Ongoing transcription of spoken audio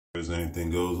As anything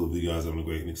goes, hope you guys having a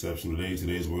great and exceptional day.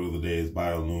 Today's word of the day is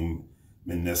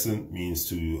bioluminescent. Means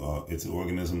to it's an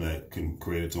organism that can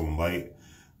create its own light.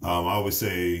 I always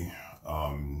say you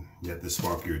have to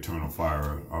spark your eternal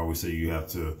fire. I always say you have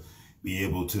to be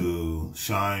able to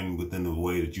shine within the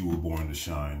way that you were born to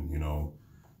shine. You know,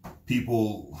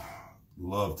 people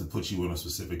love to put you in a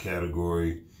specific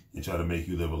category and try to make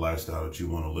you live a lifestyle that you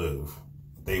want to live.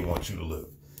 They want you to live.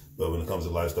 But when it comes to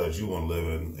lifestyles you want to live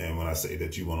in, and when I say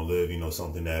that you want to live, you know,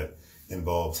 something that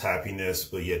involves happiness,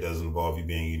 but yet doesn't involve you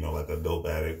being, you know, like a dope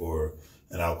addict or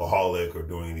an alcoholic or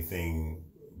doing anything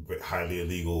highly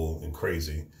illegal and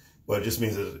crazy. But it just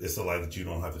means that it's a life that you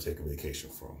don't have to take a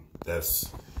vacation from. That's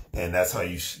how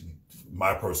you,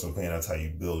 my personal opinion, that's how you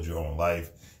build your own life.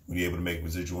 When you're able to make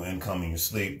residual income in your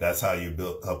sleep, that's how you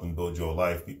helping build your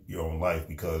own life,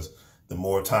 because the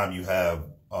more time you have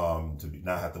to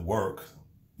not have to work,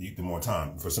 the more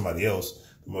time for somebody else,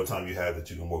 the more time you have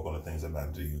that you can work on the things that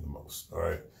matter to you the most. All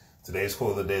right. Today's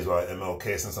quote of the day is by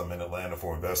MLK. Since I'm in Atlanta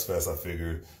for Invest Fest, I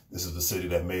figured this is the city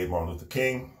that made Martin Luther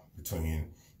King,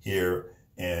 between here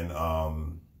and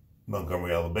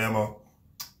Montgomery, Alabama.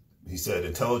 He said,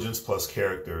 "Intelligence plus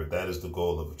character, that is the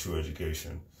goal of a true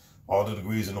education. All the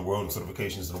degrees in the world and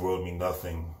certifications in the world mean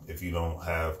nothing if you don't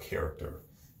have character."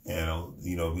 And,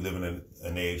 you know, we live in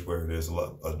an age where there's a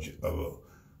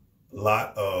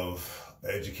lot of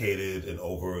educated and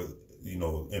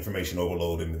information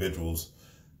overload individuals,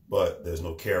 but there's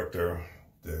no character,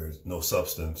 there's no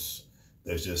substance,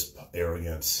 there's just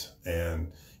arrogance.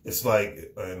 And it's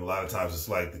like, and a lot of times it's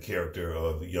like the character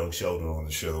of young Sheldon on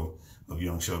the show, of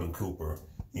young Sheldon Cooper.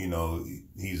 You know,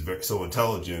 he's so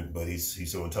intelligent, but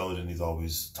he's so intelligent, he's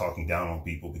always talking down on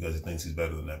people because he thinks he's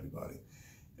better than everybody.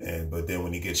 But then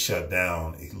when he gets shut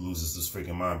down, he loses his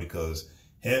freaking mind, because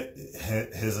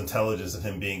his intelligence and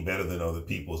him being better than other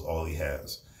people is all he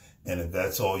has. And if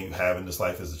that's all you have in this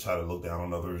life is to try to look down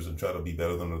on others and try to be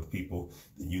better than other people,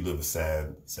 then you live a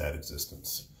sad, sad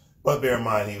existence. But bear in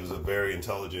mind, he was a very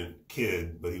intelligent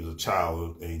kid, but he was a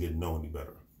child and he didn't know any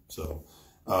better. So,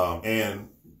 and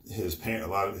his parent, a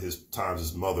lot of his times,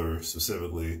 his mother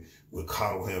specifically, would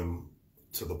coddle him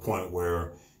to the point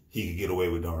where he could get away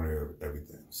with darn near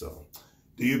everything. So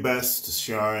do your best to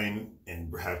shine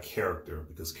and have character,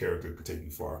 because character can take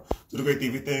you far. Do the great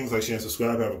TV things, like, share, and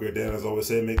subscribe. Have a great day. And as I always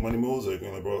say, make money moves, or you're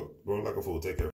going to grow like a fool. Take care.